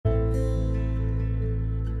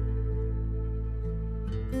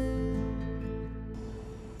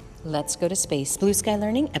Let's Go to Space, Blue Sky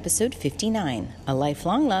Learning, Episode 59, A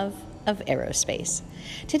Lifelong Love of Aerospace.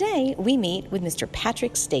 Today, we meet with Mr.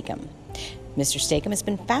 Patrick Stakem. Mr. Stakem has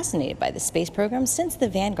been fascinated by the space program since the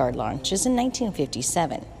Vanguard launches in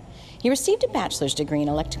 1957. He received a bachelor's degree in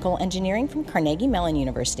electrical engineering from Carnegie Mellon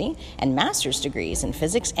University and master's degrees in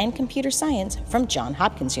physics and computer science from Johns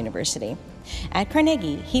Hopkins University. At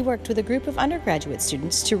Carnegie, he worked with a group of undergraduate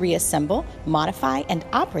students to reassemble, modify, and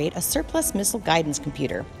operate a surplus missile guidance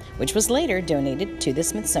computer, which was later donated to the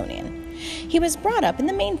Smithsonian. He was brought up in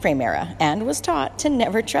the mainframe era and was taught to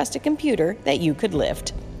never trust a computer that you could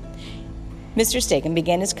lift. Mr. Stakem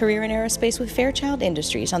began his career in aerospace with Fairchild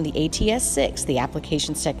Industries on the ATS-6, the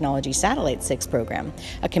Applications Technology Satellite 6 program,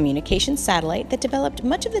 a communications satellite that developed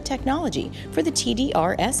much of the technology for the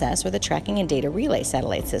TDRSS, or the Tracking and Data Relay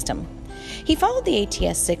Satellite System. He followed the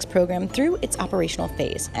ATS-6 program through its operational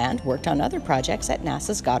phase and worked on other projects at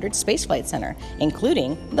NASA's Goddard Space Flight Center,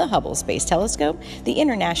 including the Hubble Space Telescope, the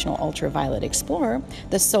International Ultraviolet Explorer,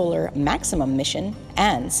 the Solar Maximum mission,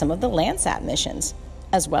 and some of the Landsat missions,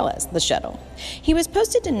 as well as the shuttle. He was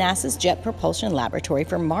posted to NASA's Jet Propulsion Laboratory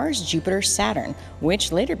for Mars, Jupiter, Saturn,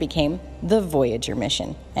 which later became the Voyager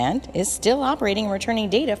mission, and is still operating and returning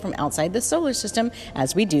data from outside the solar system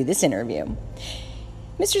as we do this interview.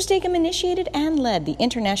 Mr. Stakem initiated and led the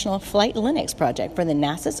International Flight Linux project for the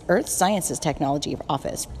NASA's Earth Sciences Technology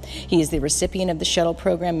Office. He is the recipient of the Shuttle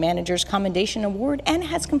Program Manager's Commendation Award and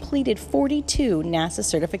has completed 42 NASA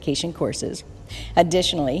certification courses.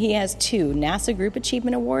 Additionally, he has 2 NASA Group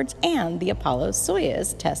Achievement Awards and the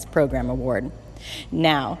Apollo-Soyuz Test Program Award.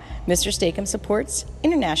 Now, Mr. Stakem supports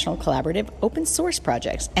international collaborative open source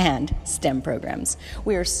projects and STEM programs.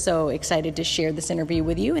 We are so excited to share this interview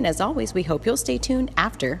with you, and as always, we hope you'll stay tuned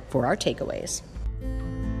after for our takeaways.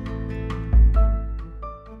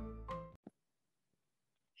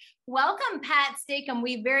 Welcome, Pat Stakem.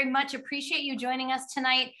 We very much appreciate you joining us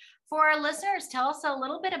tonight. For our listeners, tell us a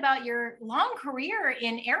little bit about your long career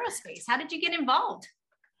in aerospace. How did you get involved?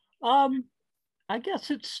 I guess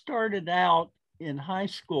it started out in high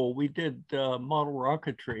school. We did model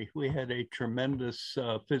rocketry. We had a tremendous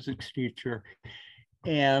physics teacher,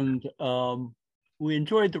 and we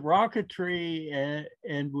enjoyed the rocketry,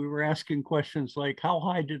 and we were asking questions like, how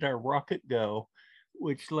high did our rocket go?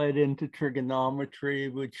 Which led into trigonometry,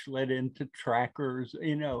 which led into trackers,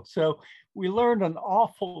 So we learned an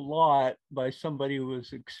awful lot by somebody who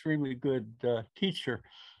was an extremely good teacher.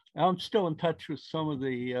 I'm still in touch with some of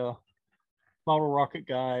the model rocket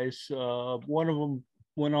guys. One of them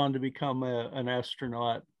went on to become an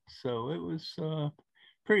astronaut. So it was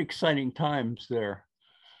pretty exciting times there.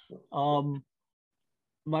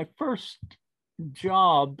 My first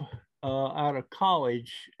job out of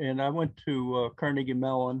college, and I went to Carnegie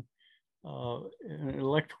Mellon in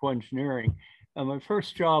electrical engineering. My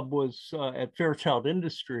first job was at Fairchild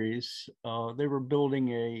Industries. They were building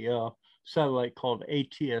a satellite called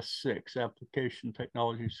ATS-6, Application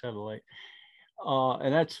Technology Satellite.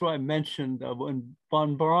 And that's why I mentioned when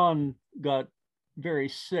von Braun got very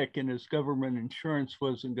sick and his government insurance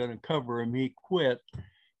wasn't going to cover him, he quit.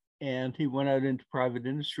 And he went out into private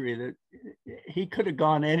industry. That he could have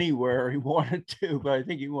gone anywhere he wanted to, but I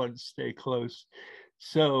think he wanted to stay close.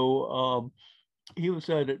 So he was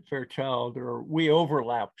out at Fairchild, or we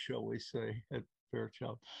overlapped, shall we say, at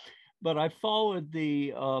Fairchild. But I followed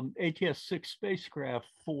the ATS-6 spacecraft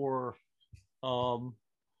for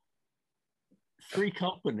 3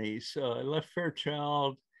 companies. I left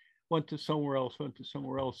Fairchild, went to somewhere else.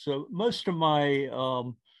 So most of my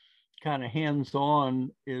kind of hands-on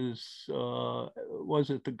was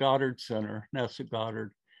at the Goddard Center, NASA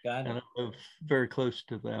Goddard. Got it. And I live very close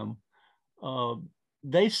to them.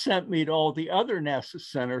 They sent me to all the other NASA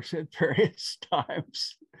centers at various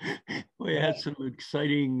times. We had some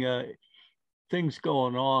exciting things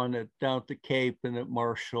going on down at the Cape and at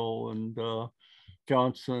Marshall and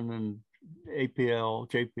Johnson and APL,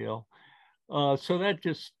 JPL. So that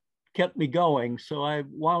just kept me going. So I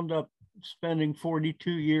wound up spending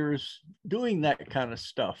 42 years doing that kind of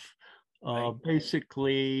stuff,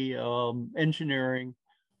 basically engineering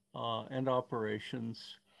and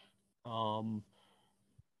operations.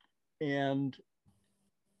 And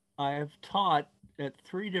I have taught at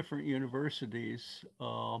 3 different universities.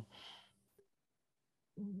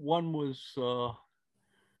 One was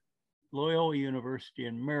Loyola University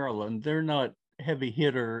in Maryland. They're not heavy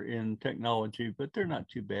hitter in technology, but they're not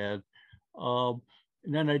too bad. And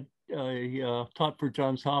then I taught for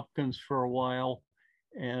Johns Hopkins for a while,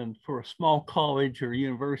 and for a small college or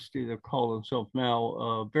university, they call themselves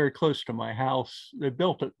now, very close to my house. They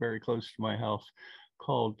built it very close to my house,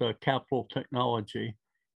 called Capital Technology,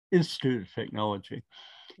 Institute of Technology.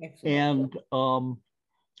 Excellent. And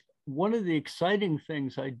one of the exciting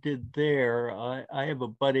things I did there, I have a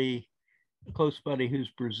buddy, a close buddy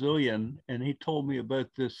who's Brazilian, and he told me about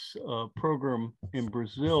this program in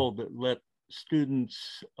Brazil that let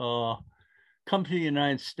students come to the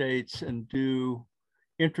United States and do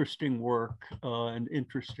interesting work and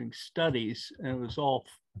interesting studies, and it was all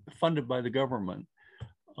funded by the government.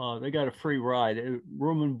 They got a free ride,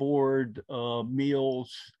 room and board,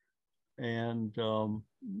 meals, and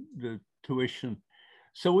the tuition.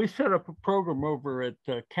 So we set up a program over at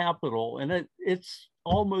Capitol, and it's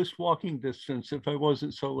almost walking distance. If I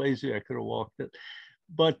wasn't so lazy, I could have walked it.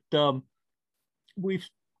 But we've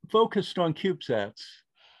focused on CubeSats.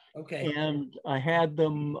 Okay. And I had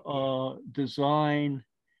them design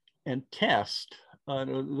and test.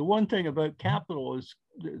 The one thing about Capitol is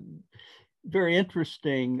very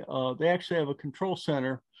interesting. They actually have a control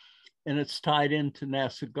center, and it's tied into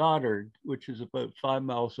NASA Goddard, which is about 5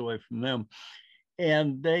 miles away from them.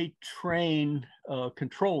 And they train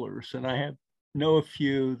controllers, and I know a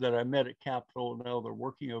few that I met at Capitol. Now they're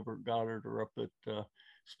working over at Goddard or up at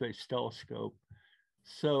Space Telescope.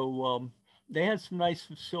 So they had some nice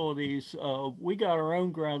facilities. We got our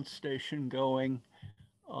own ground station going.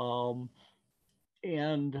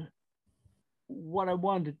 And what I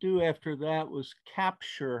wanted to do after that was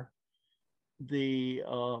capture the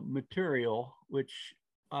material, which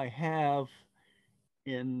I have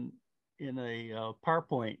in a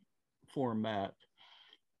PowerPoint format.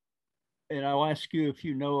 And I'll ask you if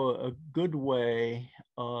you know a good way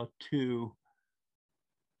to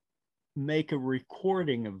make a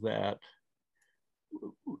recording of that,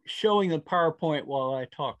 showing the PowerPoint while I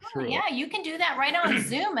talk through. Yeah, you can do that right on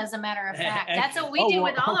Zoom, as a matter of fact. That's what we do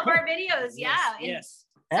with all of our videos. Yeah. Yes.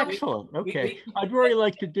 Excellent. Okay. I'd really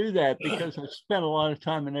like to do that because I spent a lot of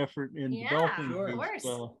time and effort in developing these.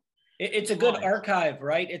 It's a good archive,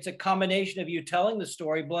 right? It's a combination of you telling the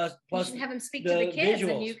story plus you should have him speak to the kids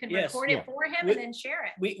visuals. And you can record it for him and then share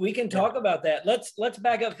it. We can talk about that. Let's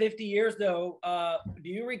back up 50 years though. Do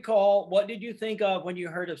you recall, what did you think of when you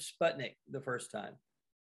heard of Sputnik the first time?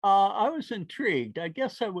 I was intrigued. I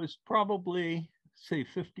guess I was probably, say,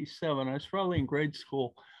 57. I was probably in grade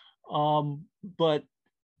school. But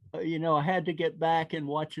you know, I had to get back and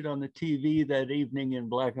watch it on the TV that evening in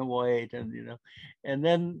black and white, and you know, and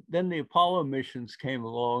then the Apollo missions came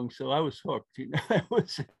along, so I was hooked. You know, that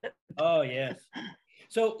was it. Oh yes.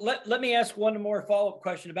 So let me ask one more follow-up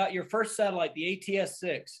question about your first satellite, the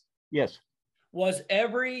ATS-6. Yes. Was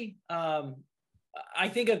every I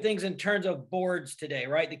think of things in terms of boards today,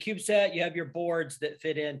 right? The CubeSat, you have your boards that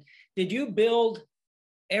fit in. Did you build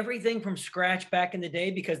everything from scratch back in the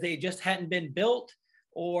day because they just hadn't been built?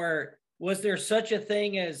 Or was there such a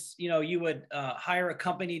thing as, you know, you would hire a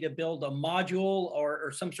company to build a module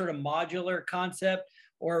or some sort of modular concept?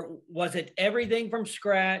 Or was it everything from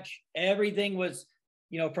scratch? Everything was,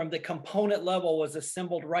 you know, from the component level was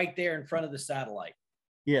assembled right there in front of the satellite?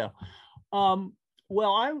 Yeah.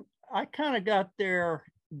 Well, I kind of got there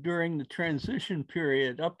during the transition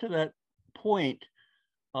period. Up to that point,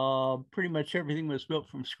 pretty much everything was built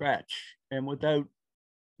from scratch and without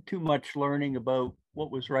too much learning about what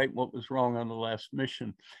was right and what was wrong on the last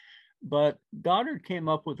mission. But Goddard came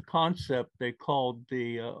up with a concept they called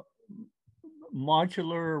the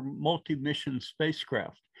modular multi-mission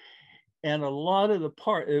spacecraft. And a lot of the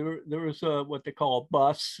there was what they call a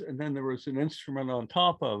bus, and then there was an instrument on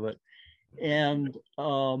top of it. And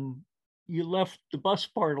you left the bus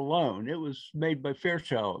part alone. It was made by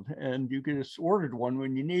Fairchild, and you could just ordered one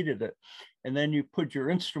when you needed it. And then you put your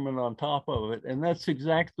instrument on top of it. And that's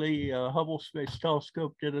exactly, Hubble Space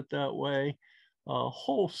Telescope did it that way, a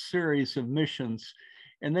whole series of missions.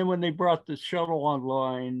 And then when they brought the shuttle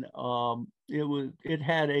online, it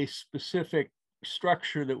had a specific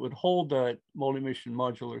structure that would hold that multi-mission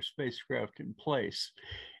modular spacecraft in place.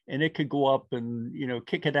 And it could go up and, you know,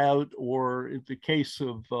 kick it out, or in the case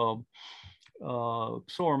of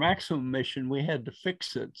Solar Maximum mission, we had to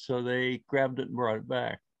fix it. So they grabbed it and brought it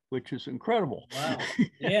back, which is incredible. Wow.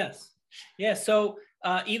 Yes. Yeah. So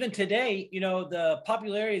even today, you know, the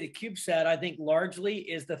popularity of the CubeSat, I think largely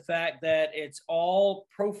is the fact that it's all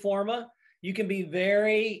pro forma. You can be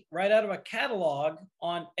very right out of a catalog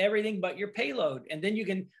on everything but your payload. And then you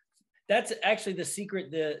can, that's actually the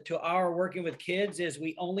secret to our working with kids is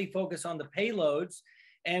we only focus on the payloads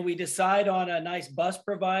and we decide on a nice bus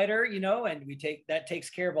provider, you know, and that takes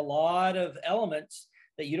care of a lot of elements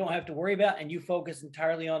that you don't have to worry about. And you focus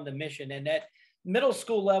entirely on the mission. And at middle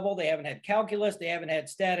school level, they haven't had calculus, they haven't had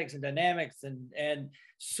statics and dynamics and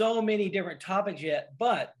so many different topics yet,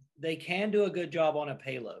 but they can do a good job on a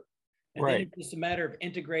payload. And then it's just a matter of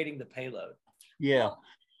integrating the payload. Yeah.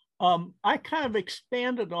 I kind of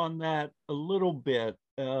expanded on that a little bit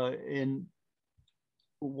in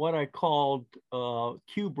what I called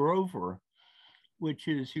Cube Rover, which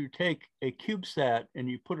is you take a CubeSat and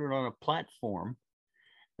you put it on a platform,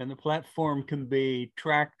 and the platform can be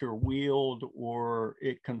tracked or wheeled, or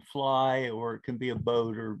it can fly, or it can be a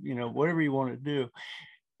boat, or whatever you want to do.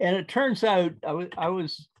 And it turns out I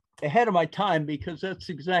was ahead of my time, because that's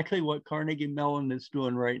exactly what Carnegie Mellon is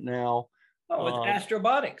doing right now. Oh, with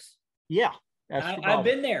astrobotics. Yeah. I've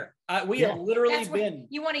been there. We have literally been.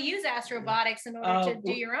 You want to use astrobotics in order to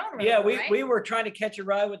do your own rover, yeah, right? we were trying to catch a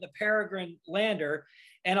ride with the Peregrine lander.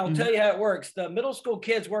 And I'll tell you how it works. The middle school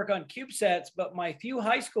kids work on CubeSats, but my few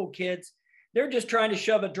high school kids, they're just trying to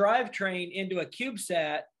shove a drivetrain into a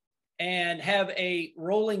CubeSat and have a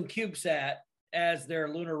rolling CubeSat as their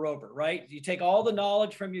lunar rover, right? You take all the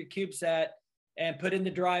knowledge from your CubeSat and put in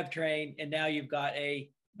the drivetrain, and now you've got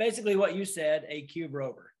basically what you said, a cube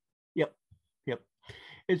rover. Yep.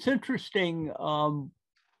 It's interesting.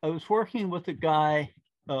 I was working with a guy,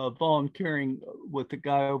 volunteering with a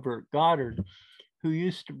guy over at Goddard, who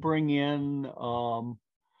used to bring in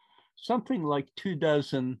something like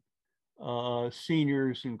 24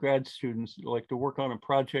 seniors and grad students like to work on a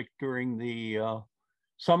project during the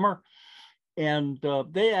summer. And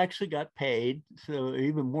they actually got paid, so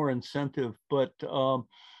even more incentive. But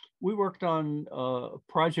we worked on a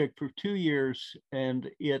project for 2 years, and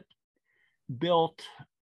it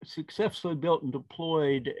successfully built and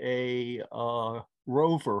deployed a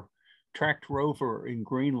tracked rover in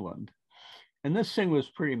Greenland. And this thing was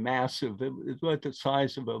pretty massive. It was about the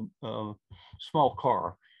size of a small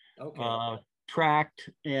car. Okay. Tracked,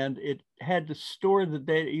 and it had to store the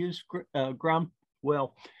data. It used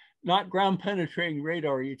not ground penetrating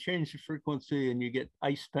radar. You change the frequency and you get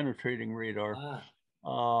ice penetrating radar.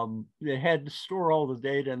 They had to store all the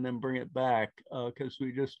data and then bring it back because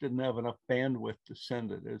we just didn't have enough bandwidth to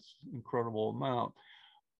send it. It's an incredible amount.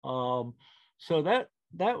 So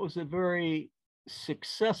that was a very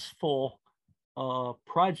successful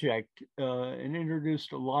project and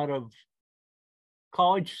introduced a lot of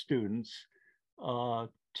college students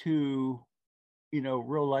to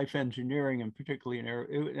real life engineering, and particularly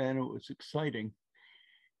and it was exciting.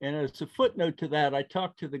 And as a footnote to that, I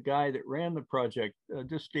talked to the guy that ran the project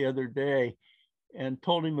just the other day and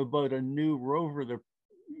told him about a new rover they're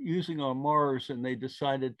using on Mars, and they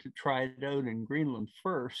decided to try it out in Greenland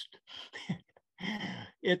first.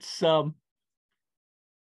 It's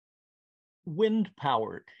wind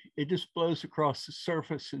powered. It just blows across the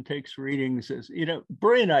surface and takes readings. As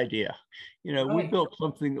brilliant idea. We built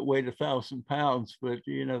something that weighed 1,000 pounds, but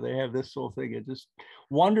they have this little thing. It just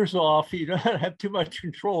wanders off. You don't have too much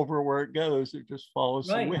control over where it goes. It just follows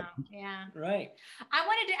the wind. Yeah. Right. I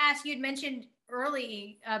wanted to ask, you had mentioned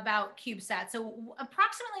early about CubeSats. So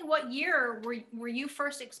approximately what year were you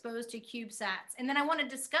first exposed to CubeSats? And then I want to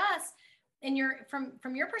discuss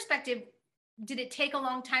from your perspective, did it take a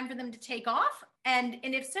long time for them to take off? And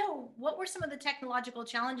if so, what were some of the technological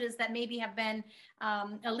challenges that maybe have been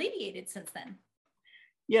alleviated since then?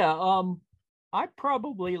 Yeah, I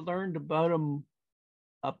probably learned about them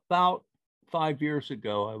about 5 years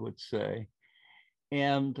ago, I would say.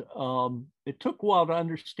 And it took a while to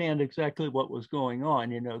understand exactly what was going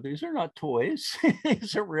on. These are not toys.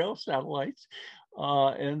 These are real satellites.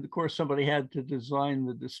 And of course, somebody had to design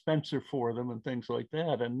the dispenser for them and things like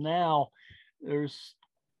that. And now there's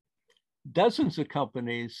dozens of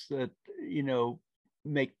companies that,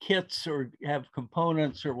 make kits or have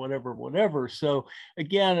components or whatever. So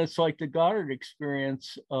again, it's like the Goddard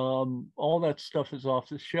experience. All that stuff is off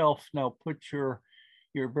the shelf. Now put your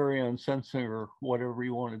very own sensor or whatever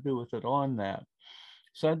you want to do with it on that.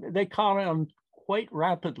 So they caught on quite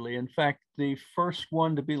rapidly. In fact, the first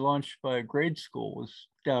one to be launched by a grade school was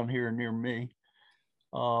down here near me.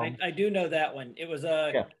 I do know that one. It was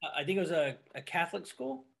I think it was a Catholic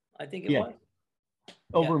school. I think it was.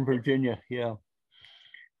 Over in Virginia, yeah.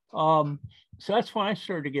 So that's when I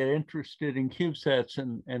started to get interested in CubeSats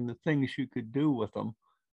and the things you could do with them.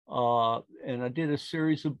 And I did a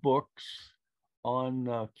series of books on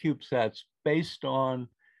CubeSats based on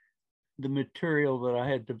the material that I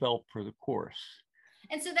had developed for the course.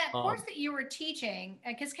 And so that course that you were teaching,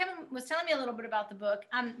 because Kevin was telling me a little bit about the book,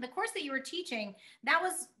 the course that you were teaching, that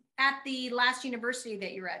was at the last university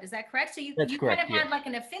that you were at. Is that correct? So you correct, kind of had like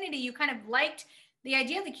an affinity. You kind of liked the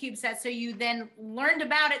idea of the CubeSat, so you then learned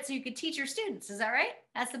about it so you could teach your students. Is that right?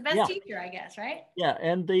 That's the best teacher, I guess, right? Yeah,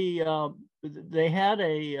 and they had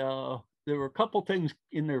there were a couple things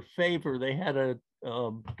in their favor. They had a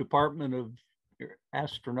department of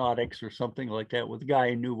astronautics or something like that with a guy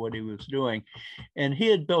who knew what he was doing, and he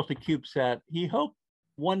had built a CubeSat. He hoped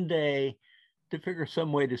one day to figure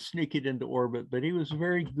some way to sneak it into orbit, but he was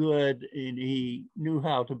very good and he knew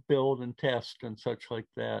how to build and test and such like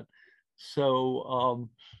that. So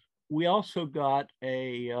we also got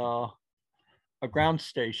a ground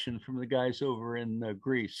station from the guys over in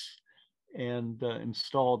Greece and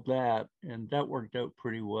installed that, and that worked out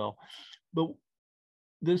pretty well. But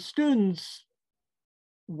the students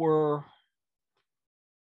were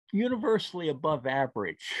universally above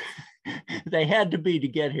average. They had to be to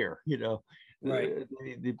get here, you know. Right.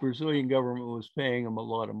 The Brazilian government was paying them a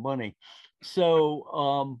lot of money.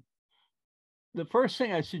 So the first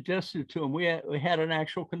thing I suggested to them, we had an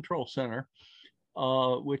actual control center,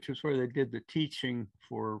 which is where they did the teaching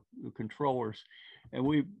for the controllers. And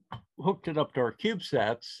we hooked it up to our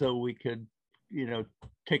CubeSats so we could, you know,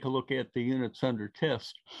 take a look at the units under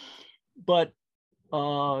test. But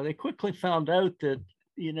they quickly found out that,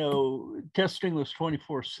 you know, testing was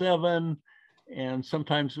 24/7, and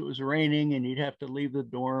sometimes it was raining and you'd have to leave the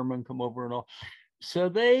dorm and come over and all. So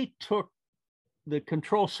they took the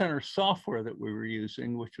control center software that we were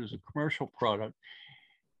using, which was a commercial product,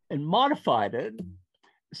 and modified it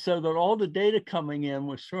so that all the data coming in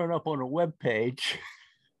was thrown up on a web page.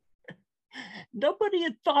 Nobody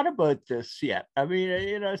had thought about this yet. I mean,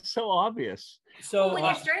 you know, it's so obvious. So well, when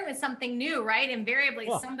you're starting with something new, right? Invariably,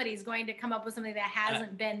 Yeah. somebody's going to come up with something that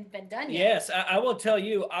hasn't been done yet. Yes, I will tell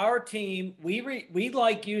you, our team, we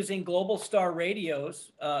like using Global Star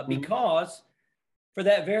radios because for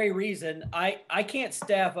that very reason, I can't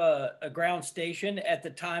staff a ground station at the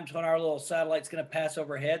times when our little satellite's going to pass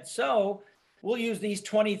overhead. So we'll use these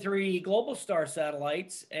 23 Global Star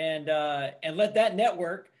satellites and let that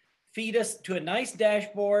network feed us to a nice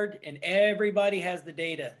dashboard, and everybody has the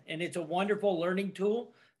data. And it's a wonderful learning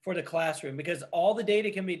tool for the classroom because all the data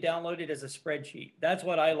can be downloaded as a spreadsheet. That's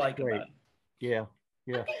what I like about it. Yeah.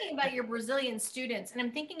 Yeah. I'm thinking about your Brazilian students, and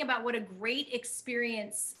I'm thinking about what a great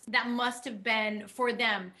experience that must have been for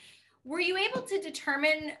them. Were you able to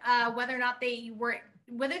determine whether or not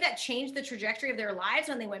whether that changed the trajectory of their lives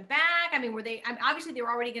when they went back? I mean, obviously they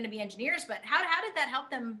were already going to be engineers, but how did that help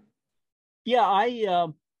them? Yeah, I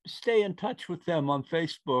stay in touch with them on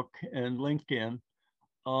Facebook and LinkedIn.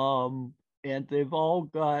 And they've all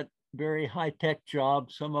got very high-tech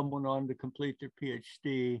jobs. Some of them went on to complete their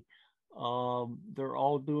PhD. They're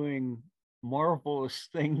all doing marvelous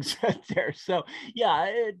things out there. So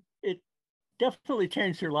yeah, it definitely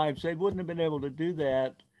changed their lives. They wouldn't have been able to do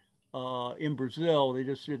that in Brazil. They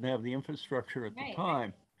just didn't have the infrastructure at the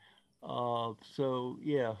time. So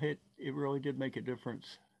yeah, it really did make a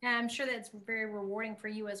difference. And I'm sure that's very rewarding for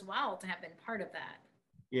you as well to have been part of that.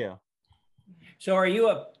 Yeah. So are you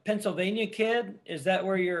a Pennsylvania kid? Is that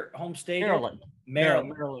where your home state Maryland. is?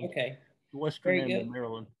 Maryland. Maryland. Okay. Western end of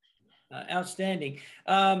Maryland. Outstanding.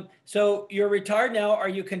 So you're retired now. Are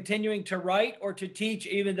you continuing to write or to teach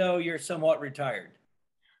even though you're somewhat retired?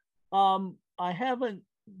 I haven't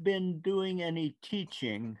been doing any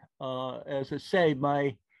teaching. As I say,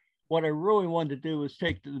 what I really wanted to do was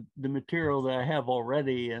take the material that I have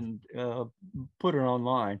already and put it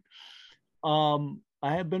online.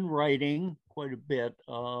 I have been writing quite a bit.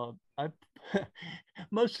 I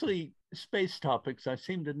mostly space topics. I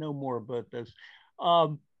seem to know more about this.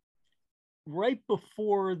 Right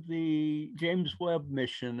before the James Webb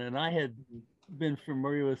mission, and I had been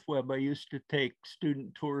familiar with Webb, I used to take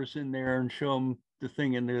student tours in there and show them the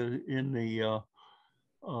thing in the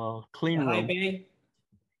clean room. High bay?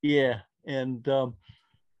 Yeah, and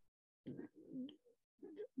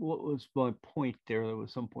what was my point there? There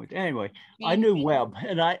was some point. Anyway, I knew Webb,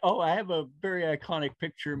 and I have a very iconic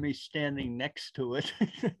picture of me standing next to it.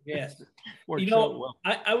 Yes. You know, well.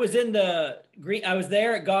 I was in I was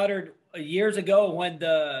there at Goddard years ago when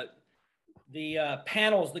the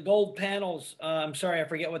panels, the gold panels, I'm sorry, I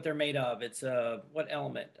forget what they're made of. It's what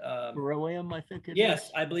element? Beryllium, I think it is.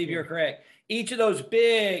 Yes, I believe you're correct. Each of those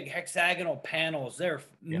big hexagonal panels, they're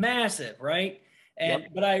massive, right? And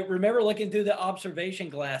but I remember looking through the observation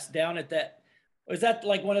glass down at that. Was that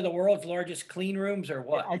like one of the world's largest clean rooms or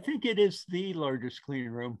what? I think it is the largest clean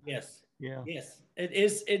room. Yes. Yeah. Yes. It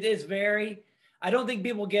is very, I don't think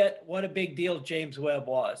people get what a big deal James Webb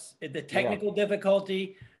was. The technical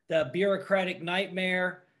difficulty, the bureaucratic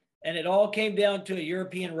nightmare, and it all came down to a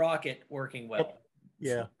European rocket working well.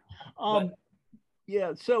 Yeah.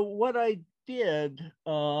 So what I did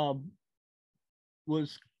was,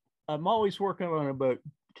 I'm always working on about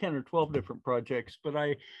 10 or 12 different projects, but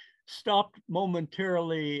I stopped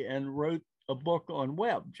momentarily and wrote a book on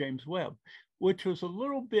Webb, James Webb, which was a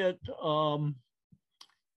little bit, I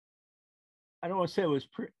don't want to say it was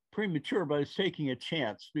premature, but I was taking a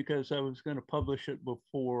chance because I was going to publish it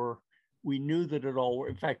before we knew that it all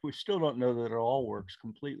worked. In fact, we still don't know that it all works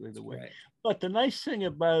completely the way. Right. But the nice thing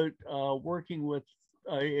about working with,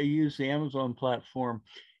 I use the Amazon platform,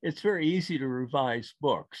 it's very easy to revise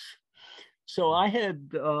books. So I had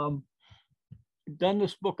done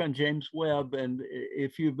this book on James Webb, and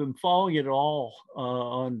if you've been following it all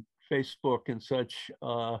on Facebook and such,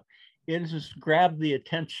 it has just grabbed the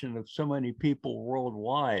attention of so many people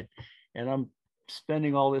worldwide. And I'm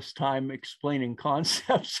spending all this time explaining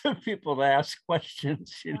concepts of people to ask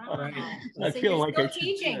questions, you know. Wow. I so feel you're like still I should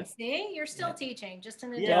teaching. See, you're still teaching, just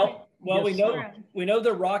in a Well, we know so. we know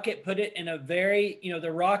the rocket put it in a very, you know,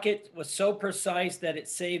 the rocket was so precise that it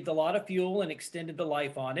saved a lot of fuel and extended the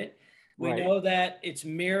life on it. We know that its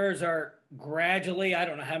mirrors are gradually, I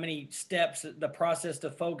don't know how many steps, the process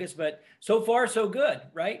to focus, but so far so good,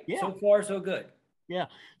 right? Yeah. So far so good. Yeah,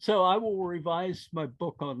 so I will revise my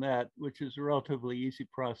book on that, which is a relatively easy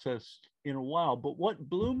process in a while. But what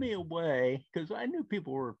blew me away, because I knew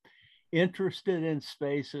people were interested in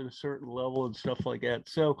space at a certain level and stuff like that.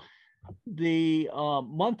 So the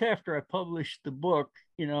month after I published the book,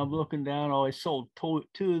 you know, I'm looking down, oh, I sold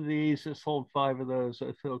two of these, I sold 5 of those.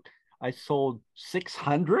 I sold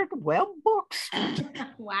 600 web books.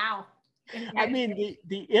 Wow. I mean,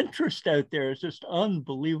 the interest out there is just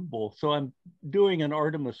unbelievable. So I'm doing an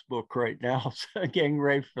Artemis book right now, so getting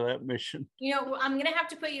ready for that mission. You know, I'm going to have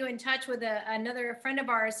to put you in touch with another friend of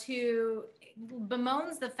ours who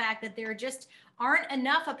bemoans the fact that there just aren't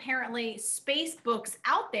enough, apparently, space books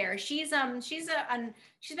out there. She's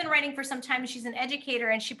been writing for some time. She's an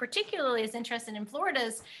educator, and she particularly is interested in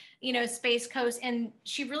Florida's, you know, Space Coast. And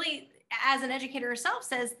she really, as an educator herself,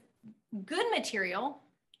 says good material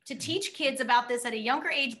to teach kids about this at a younger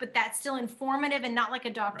age, but that's still informative and not like a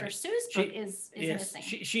Dr. Seuss book is missing.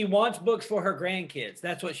 She wants books for her grandkids.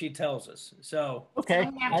 That's what she tells us. So okay,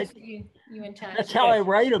 so I have to put you in touch. That's how I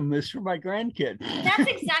write them, is for my grandkid. That's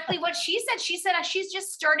exactly what she said. She said she's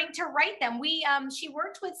just starting to write them. She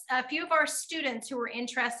worked with a few of our students who were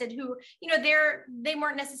interested, who, you know, they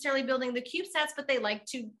weren't necessarily building the CubeSats, but they like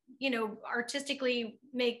to, you know, artistically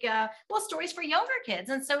make stories for younger kids.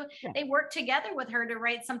 And so they worked together with her to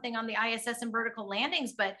write something on the ISS and vertical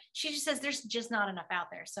landings, but she just says there's just not enough out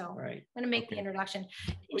there. So I'm going to make the introduction.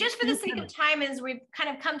 Just for the sake of time, as we've kind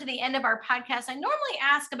of come to the end of our podcast, I normally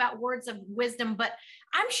ask about words of wisdom, but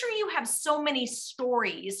I'm sure you have so many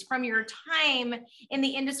stories from your time in the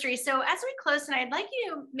industry. So as we close tonight, I'd like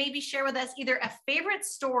you to maybe share with us either a favorite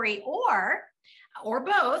story or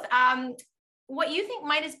both, what you think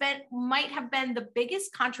might have been the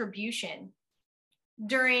biggest contribution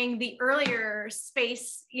during the earlier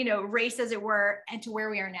space, you know, race, as it were, and to where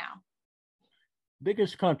we are now.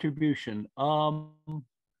 Biggest contribution.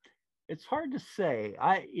 It's hard to say.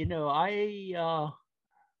 I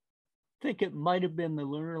think it might have been the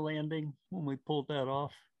lunar landing when we pulled that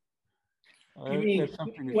off. You mean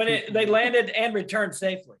when they landed and returned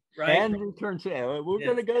safely, right? And returned safely. We're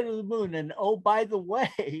going to go to the moon, and oh, by the way,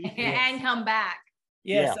 and come back.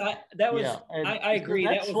 Yes, I agree.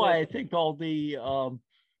 So that's why I think all the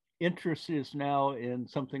interest is now in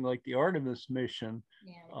something like the Artemis mission,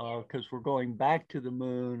 because we're going back to the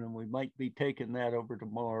moon, and we might be taking that over to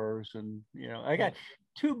Mars. And you know, I got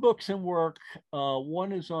 2 books in work.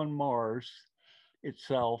 One is on Mars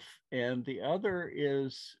itself, and the other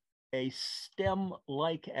is a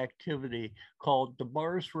STEM-like activity called the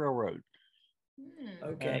Mars Railroad.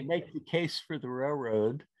 Okay. Make the case for the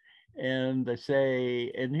railroad. And they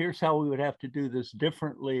say, and here's how we would have to do this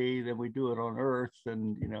differently than we do it on Earth,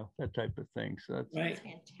 and you know, that type of thing. So that's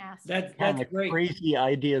fantastic. That's great. Crazy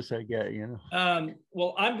ideas I get, you know.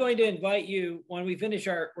 Well, I'm going to invite you when we finish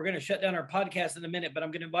we're going to shut down our podcast in a minute, but I'm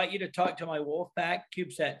going to invite you to talk to my Wolfpack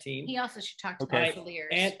CubeSat team. He also should talk to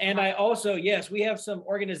Fusiliers. And I also, yes, we have some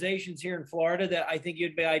organizations here in Florida that I think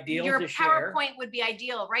you'd be ideal to share. Your PowerPoint would be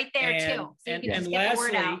ideal right there too. So you can just get the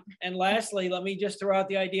word out. And lastly, let me just throw out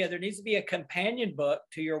the idea. There needs to be a companion book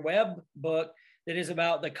to your web book that is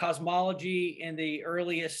about the cosmology and the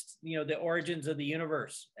earliest, you know, the origins of the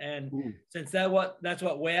universe. And since that's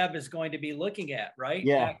what Webb is going to be looking at, right?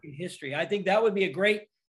 Yeah. Back in history. I think that would be a great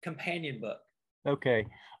companion book. Okay.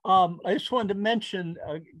 I just wanted to mention,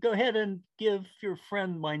 go ahead and give your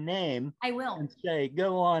friend my name. I will. And say,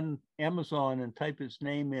 go on Amazon and type his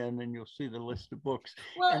name in, and you'll see the list of books.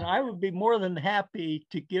 Well, and I would be more than happy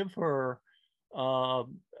to give her a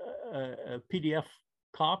PDF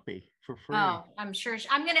copy for free. Oh, I'm sure.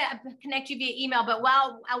 I'm going to connect you via email, but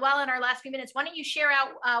while in our last few minutes, why don't you share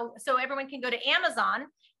out so everyone can go to Amazon,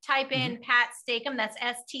 type in Pat Stakem, that's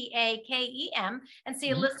Stakem, and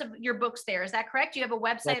see a list of your books there. Is that correct? Do you have a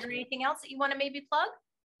website or anything else that you want to maybe plug?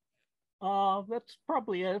 That's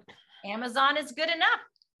probably it. Amazon is good enough.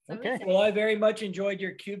 So Okay. Well, I very much enjoyed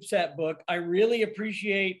your CubeSat book. I really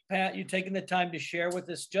appreciate, Pat, you taking the time to share with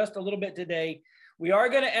us just a little bit today. We are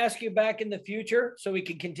going to ask you back in the future so we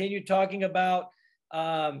can continue talking about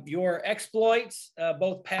your exploits,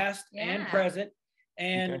 both past and present.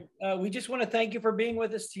 And we just want to thank you for being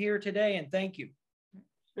with us here today, and thank you.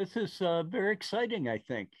 This is very exciting, I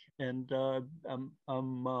think, and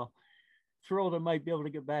I'm thrilled I might be able to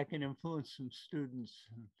get back and influence some students.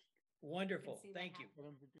 Wonderful. Thank you.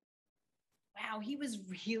 Wow, he was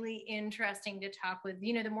really interesting to talk with.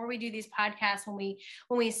 You know, the more we do these podcasts, when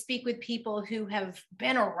we speak with people who have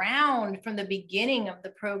been around from the beginning of the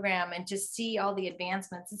program and to see all the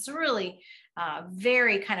advancements, it's really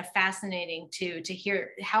very kind of fascinating to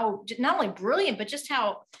hear how not only brilliant, but just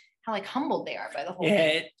how like humbled they are by the whole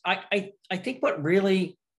thing. I think what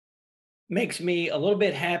really makes me a little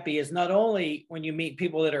bit happy is not only when you meet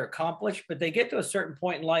people that are accomplished, but they get to a certain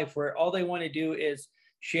point in life where all they want to do is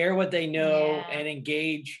share what they know and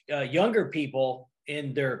engage younger people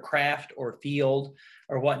in their craft or field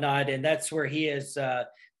or whatnot. And that's where he is.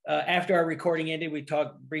 After our recording ended, we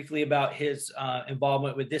talked briefly about his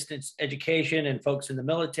involvement with distance education and folks in the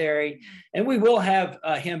military. And we will have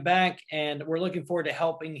him back, and we're looking forward to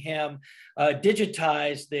helping him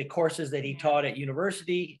digitize the courses that he taught at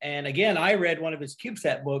university. And again, I read one of his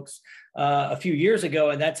CubeSat books a few years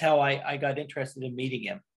ago, and that's how I got interested in meeting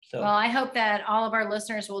him. So. Well, I hope that all of our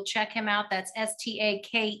listeners will check him out. That's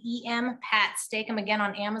Stakem, Pat Stakem, again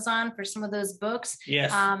on Amazon for some of those books.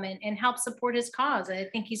 Yes. And help support his cause. I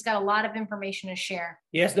think he's got a lot of information to share.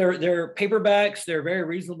 Yes, they're paperbacks. They're very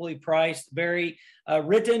reasonably priced, very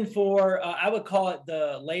written for, I would call it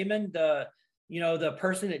the layman, the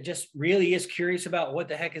person that just really is curious about what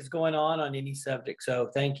the heck is going on any subject. So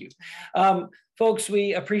thank you. Folks,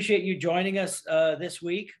 we appreciate you joining us this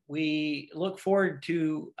week. We look forward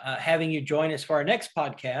to having you join us for our next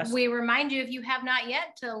podcast. We remind you, if you have not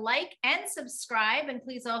yet, to like and subscribe, and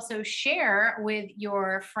please also share with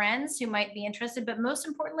your friends who might be interested. But most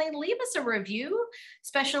importantly, leave us a review,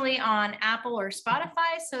 especially on Apple or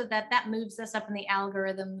Spotify, so that moves us up in the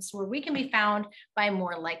algorithms where we can be found by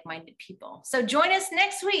more like-minded people. So join us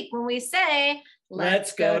next week when we say,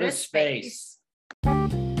 let's go to space.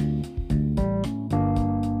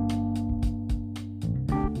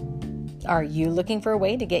 Are you looking for a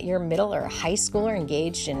way to get your middle or high schooler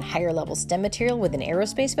engaged in higher level STEM material with an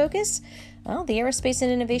aerospace focus? Well, the Aerospace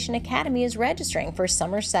and Innovation Academy is registering for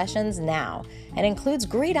summer sessions now and includes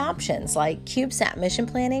great options like CubeSat mission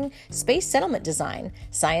planning, space settlement design,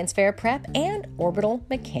 science fair prep, and orbital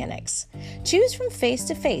mechanics. Choose from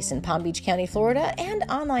face-to-face in Palm Beach County, Florida, and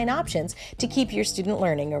online options to keep your student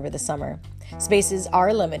learning over the summer. Spaces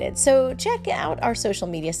are limited, so check out our social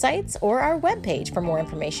media sites or our webpage for more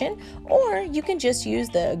information, or you can just use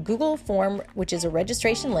the Google form, which is a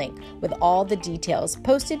registration link with all the details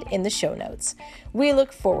posted in the show notes. We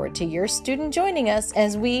look forward to your student joining us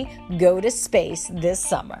as we go to space this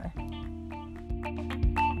summer.